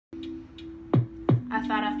I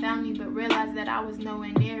thought I found me, but realized that I was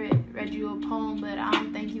nowhere near it. Read you a poem, but I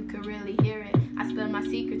don't think you could really hear it. I spilled my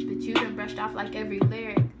secrets, but you done brushed off like every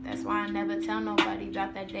lyric. That's why I never tell nobody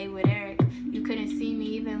about that day with Eric. You couldn't see me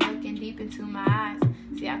even looking deep into my eyes.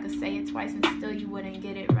 See, I could say it twice and still you wouldn't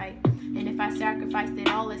get it right. And if I sacrificed it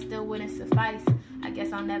all, it still wouldn't suffice. I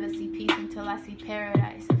guess I'll never see peace until I see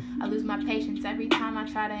paradise. I lose my patience every time I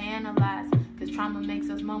try to analyze, cause trauma makes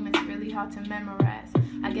those moments really hard to memorize.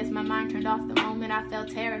 I guess my mind turned off the moment I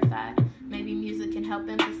felt terrified. Maybe music can help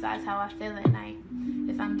emphasize how I feel at night.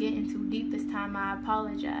 If I'm getting too deep this time, I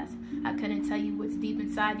apologize. I couldn't tell you what's deep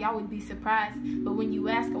inside, y'all would be surprised. But when you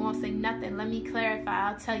ask, I won't say nothing, let me clarify.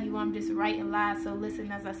 I'll tell you I'm just writing lies, so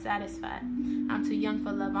listen as I satisfied. I'm too young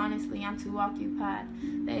for love, honestly, I'm too occupied.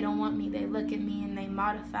 They don't want me, they look at me and they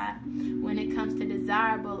modify. When it comes to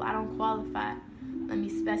desirable, I don't qualify. Let me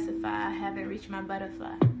specify, I haven't reached my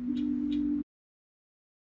butterfly.